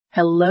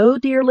Hello,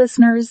 dear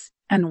listeners,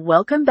 and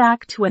welcome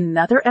back to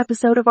another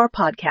episode of our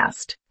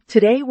podcast.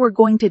 Today, we're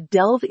going to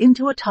delve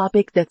into a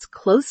topic that's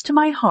close to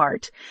my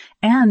heart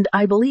and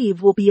I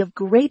believe will be of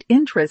great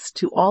interest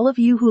to all of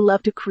you who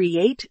love to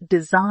create,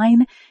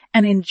 design,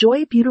 and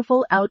enjoy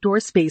beautiful outdoor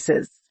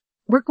spaces.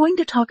 We're going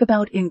to talk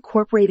about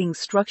incorporating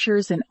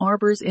structures and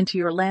arbors into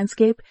your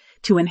landscape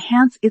to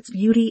enhance its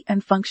beauty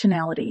and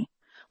functionality.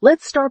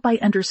 Let's start by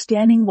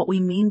understanding what we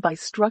mean by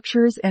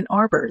structures and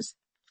arbors.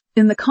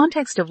 In the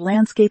context of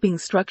landscaping,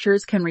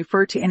 structures can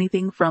refer to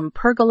anything from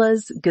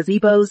pergolas,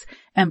 gazebos,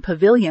 and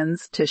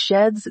pavilions to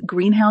sheds,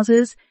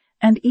 greenhouses,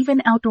 and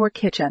even outdoor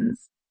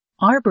kitchens.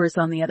 Arbors,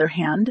 on the other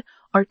hand,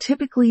 are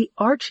typically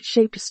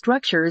arch-shaped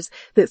structures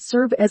that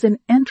serve as an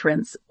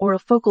entrance or a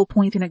focal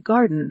point in a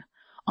garden,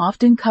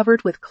 often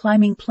covered with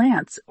climbing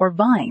plants or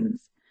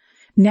vines.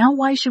 Now,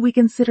 why should we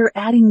consider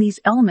adding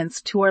these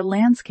elements to our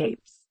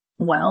landscapes?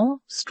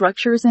 Well,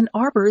 structures and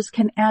arbors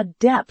can add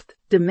depth,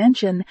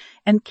 dimension,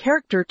 and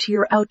character to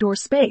your outdoor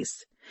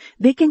space.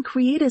 They can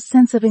create a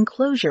sense of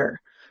enclosure,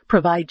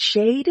 provide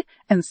shade,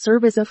 and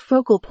serve as a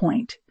focal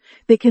point.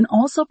 They can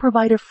also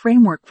provide a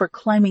framework for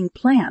climbing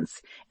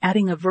plants,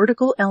 adding a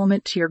vertical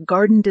element to your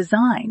garden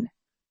design.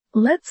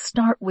 Let's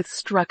start with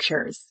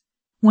structures.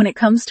 When it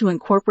comes to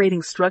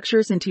incorporating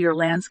structures into your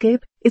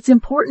landscape, it's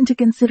important to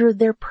consider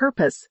their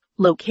purpose,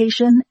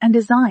 location, and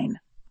design.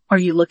 Are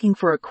you looking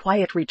for a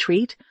quiet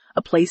retreat,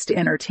 a place to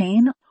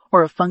entertain,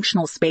 or a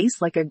functional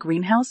space like a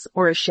greenhouse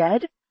or a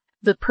shed?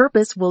 The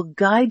purpose will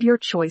guide your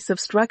choice of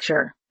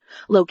structure.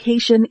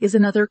 Location is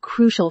another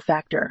crucial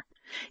factor.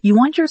 You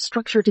want your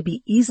structure to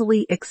be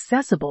easily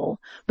accessible,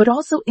 but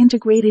also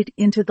integrated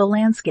into the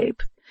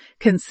landscape.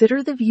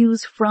 Consider the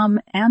views from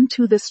and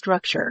to the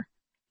structure.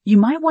 You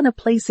might want to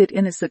place it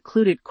in a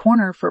secluded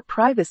corner for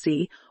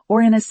privacy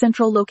or in a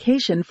central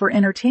location for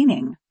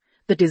entertaining.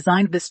 The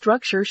design of the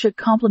structure should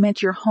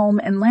complement your home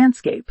and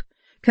landscape.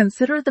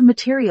 Consider the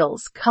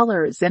materials,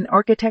 colors, and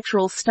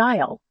architectural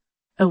style.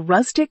 A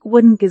rustic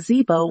wooden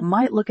gazebo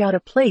might look out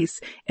of place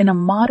in a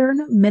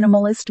modern,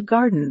 minimalist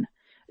garden,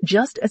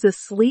 just as a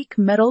sleek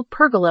metal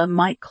pergola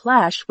might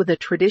clash with a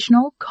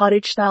traditional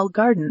cottage-style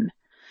garden.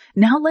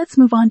 Now let's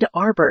move on to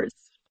arbors.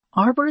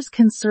 Arbors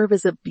can serve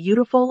as a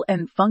beautiful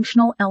and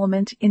functional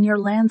element in your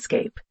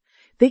landscape.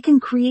 They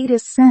can create a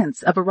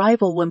sense of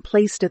arrival when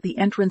placed at the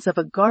entrance of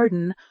a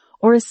garden,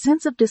 or a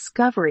sense of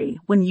discovery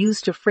when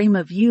used to frame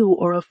a view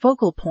or a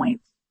focal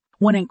point.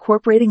 When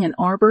incorporating an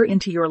arbor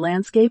into your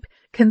landscape,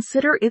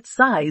 consider its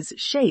size,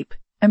 shape,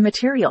 and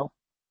material.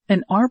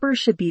 An arbor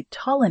should be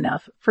tall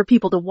enough for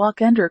people to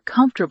walk under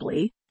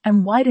comfortably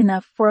and wide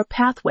enough for a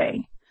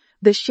pathway.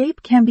 The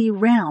shape can be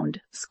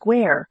round,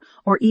 square,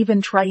 or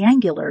even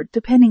triangular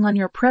depending on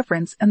your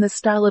preference and the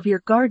style of your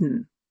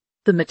garden.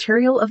 The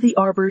material of the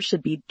arbor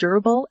should be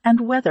durable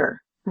and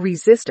weather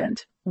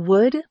resistant.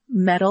 Wood,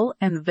 metal,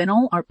 and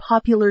vinyl are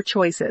popular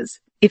choices.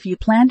 If you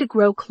plan to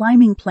grow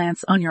climbing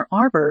plants on your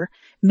arbor,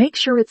 make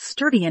sure it's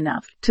sturdy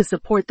enough to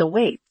support the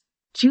weight.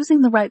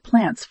 Choosing the right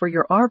plants for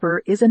your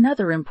arbor is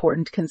another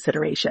important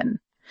consideration.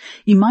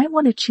 You might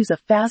want to choose a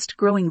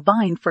fast-growing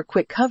vine for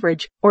quick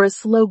coverage or a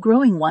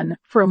slow-growing one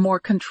for a more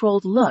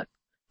controlled look.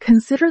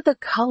 Consider the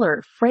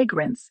color,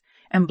 fragrance,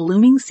 and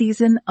blooming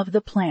season of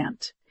the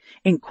plant.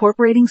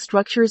 Incorporating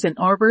structures and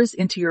arbors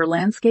into your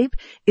landscape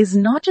is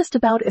not just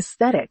about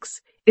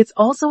aesthetics. It's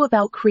also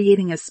about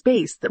creating a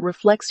space that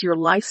reflects your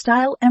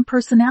lifestyle and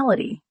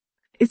personality.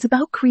 It's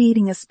about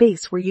creating a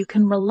space where you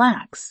can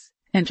relax,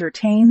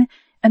 entertain,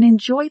 and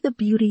enjoy the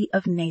beauty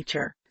of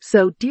nature.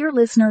 So, dear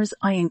listeners,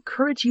 I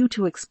encourage you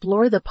to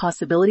explore the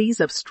possibilities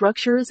of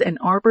structures and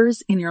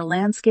arbors in your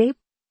landscape.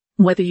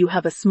 Whether you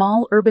have a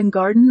small urban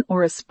garden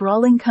or a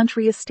sprawling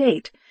country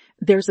estate,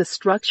 there's a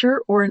structure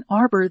or an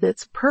arbor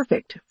that's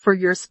perfect for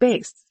your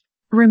space.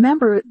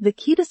 Remember, the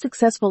key to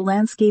successful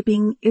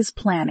landscaping is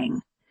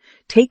planning.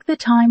 Take the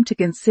time to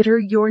consider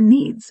your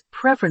needs,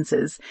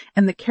 preferences,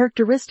 and the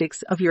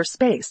characteristics of your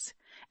space.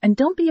 And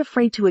don't be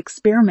afraid to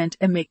experiment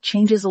and make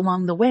changes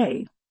along the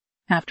way.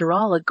 After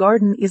all, a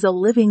garden is a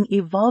living,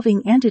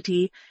 evolving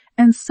entity,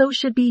 and so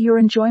should be your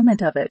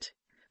enjoyment of it.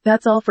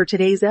 That's all for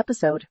today's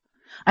episode.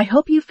 I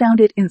hope you found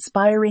it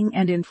inspiring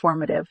and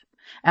informative.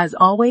 As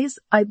always,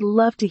 I'd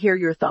love to hear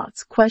your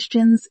thoughts,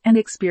 questions, and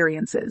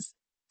experiences.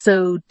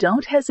 So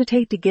don't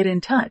hesitate to get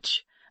in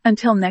touch.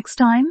 Until next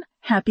time,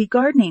 happy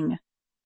gardening!